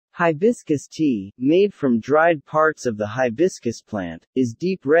Hibiscus tea, made from dried parts of the hibiscus plant, is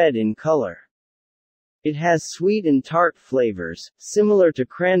deep red in color. It has sweet and tart flavors, similar to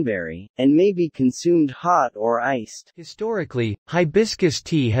cranberry, and may be consumed hot or iced. Historically, hibiscus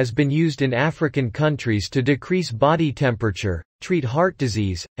tea has been used in African countries to decrease body temperature, treat heart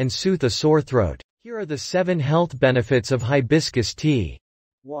disease, and soothe a sore throat. Here are the 7 health benefits of hibiscus tea.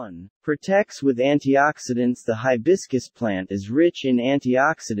 1. Protects with antioxidants. The hibiscus plant is rich in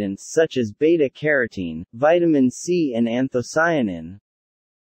antioxidants such as beta-carotene, vitamin C and anthocyanin.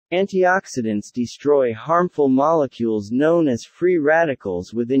 Antioxidants destroy harmful molecules known as free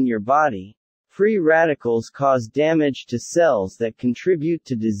radicals within your body. Free radicals cause damage to cells that contribute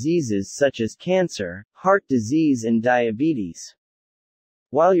to diseases such as cancer, heart disease and diabetes.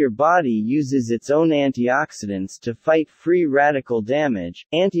 While your body uses its own antioxidants to fight free radical damage,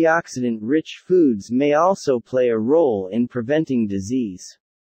 antioxidant-rich foods may also play a role in preventing disease.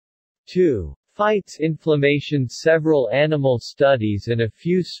 2. Fights inflammation. Several animal studies and a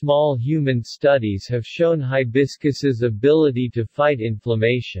few small human studies have shown hibiscus's ability to fight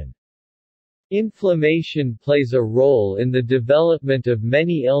inflammation. Inflammation plays a role in the development of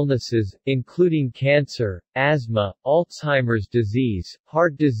many illnesses, including cancer, asthma, Alzheimer's disease,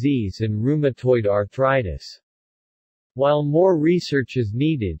 heart disease and rheumatoid arthritis. While more research is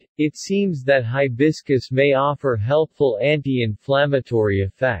needed, it seems that hibiscus may offer helpful anti-inflammatory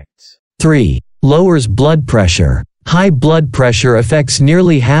effects. 3. Lowers blood pressure. High blood pressure affects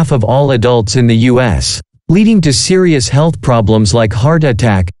nearly half of all adults in the U.S., leading to serious health problems like heart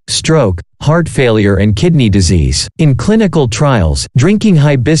attack, stroke, heart failure and kidney disease. In clinical trials, drinking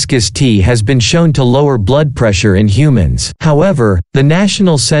hibiscus tea has been shown to lower blood pressure in humans. However, the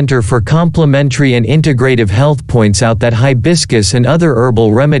National Center for Complementary and Integrative Health points out that hibiscus and other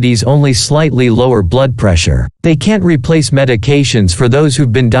herbal remedies only slightly lower blood pressure. They can't replace medications for those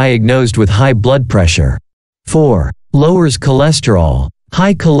who've been diagnosed with high blood pressure. 4. Lowers cholesterol.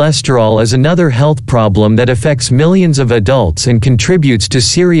 High cholesterol is another health problem that affects millions of adults and contributes to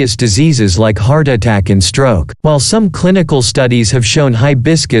serious diseases like heart attack and stroke. While some clinical studies have shown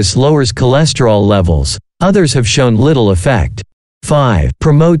hibiscus lowers cholesterol levels, others have shown little effect. 5.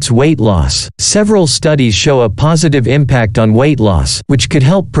 Promotes weight loss. Several studies show a positive impact on weight loss, which could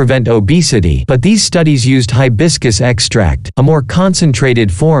help prevent obesity, but these studies used hibiscus extract, a more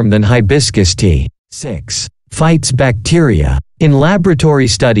concentrated form than hibiscus tea. 6. Fights bacteria. In laboratory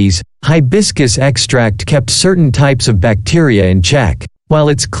studies, hibiscus extract kept certain types of bacteria in check. While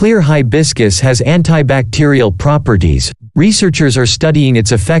it's clear hibiscus has antibacterial properties, researchers are studying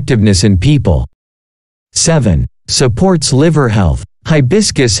its effectiveness in people. 7. Supports liver health.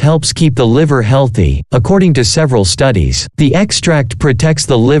 Hibiscus helps keep the liver healthy, according to several studies. The extract protects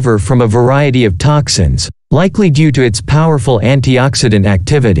the liver from a variety of toxins, likely due to its powerful antioxidant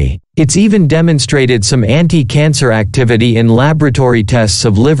activity. It's even demonstrated some anti-cancer activity in laboratory tests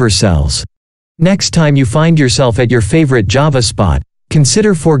of liver cells. Next time you find yourself at your favorite Java spot,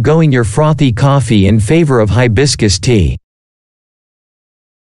 consider foregoing your frothy coffee in favor of hibiscus tea.